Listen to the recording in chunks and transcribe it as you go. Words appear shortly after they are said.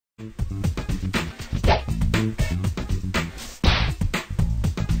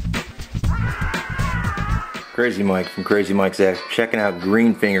Crazy Mike from Crazy Mike's Act, checking out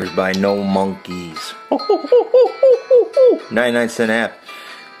Green Fingers by No Monkeys. 99-cent app.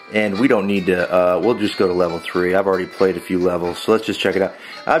 And we don't need to, we'll just go to level 3. I've already played a few levels, so let's just check it out.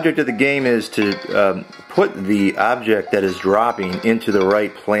 Object of the game is to put the object that is dropping into the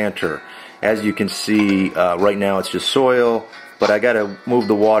right planter. As you can see, right now it's just soil, but I gotta move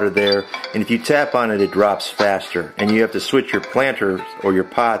the water there. And if you tap on it, it drops faster. And you have to switch your planters or your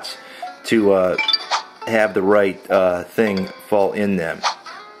pots to have the right thing fall in them.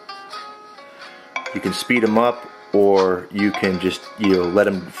 You can speed them up, or you can just let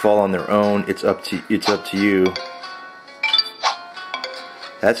them fall on their own. It's up to you.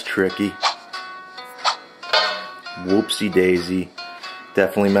 That's tricky. Whoopsie daisy.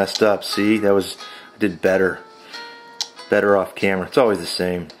 Definitely messed up. See, I did better off camera. It's always the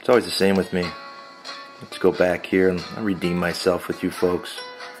same. It's always the same with me. Let's go back here and I'll redeem myself with you folks.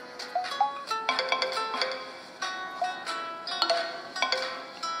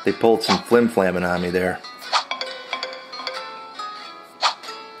 They pulled some flim-flamming on me there.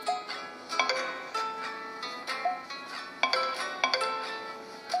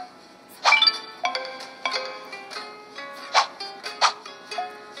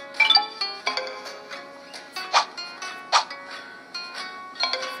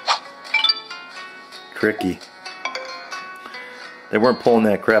 Tricky. They weren't pulling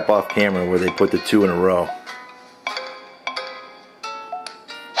that crap off camera where they put the 2 in a row.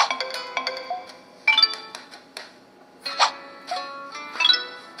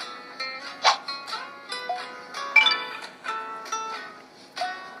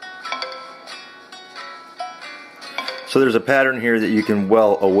 So there's a pattern here that you can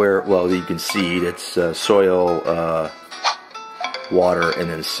you can see. It's soil, water, and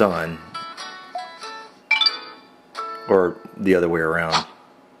then sun. Or the other way around.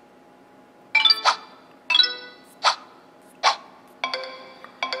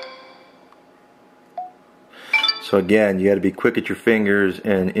 So again, you got to be quick at your fingers,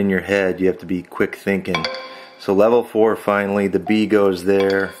 and in your head you have to be quick thinking. So level 4 finally, the B goes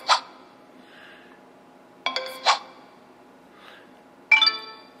there.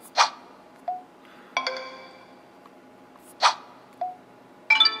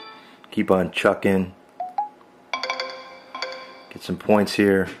 Keep on chucking. Get some points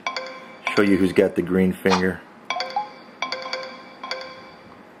here. Show you who's got the green finger.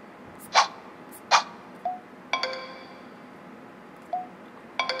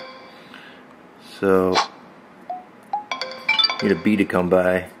 So, need a B to come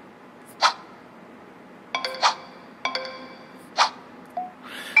by.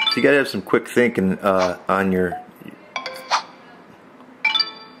 So you gotta have some quick thinking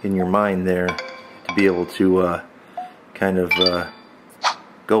in your mind there to be able to kind of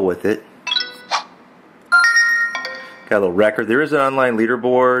go with it. Got a little record. There is an online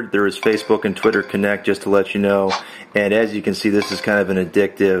leaderboard. There is Facebook and Twitter Connect, just to let you know. And as you can see, this is kind of an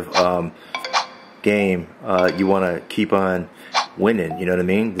addictive game. You want to keep on winning, you know what I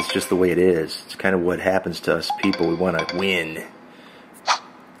mean? It's just the way it is. It's kind of what happens to us people. We want to win.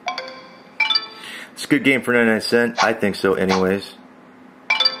 It's a good game for 99-cent. I think so anyways.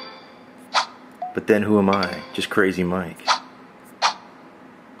 But then who am I? Just Crazy Mike.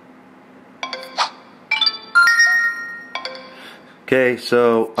 Okay,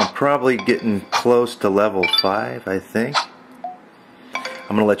 so I'm probably getting close to level 5, I think.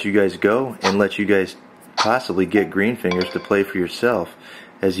 I'm going to let you guys go and let you guys possibly get Green Fingers to play for yourself.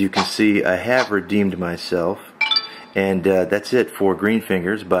 As you can see, I have redeemed myself. And that's it for Green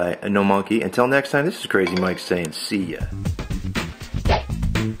Fingers by No Monkey. Until next time, this is Crazy Mike saying see ya.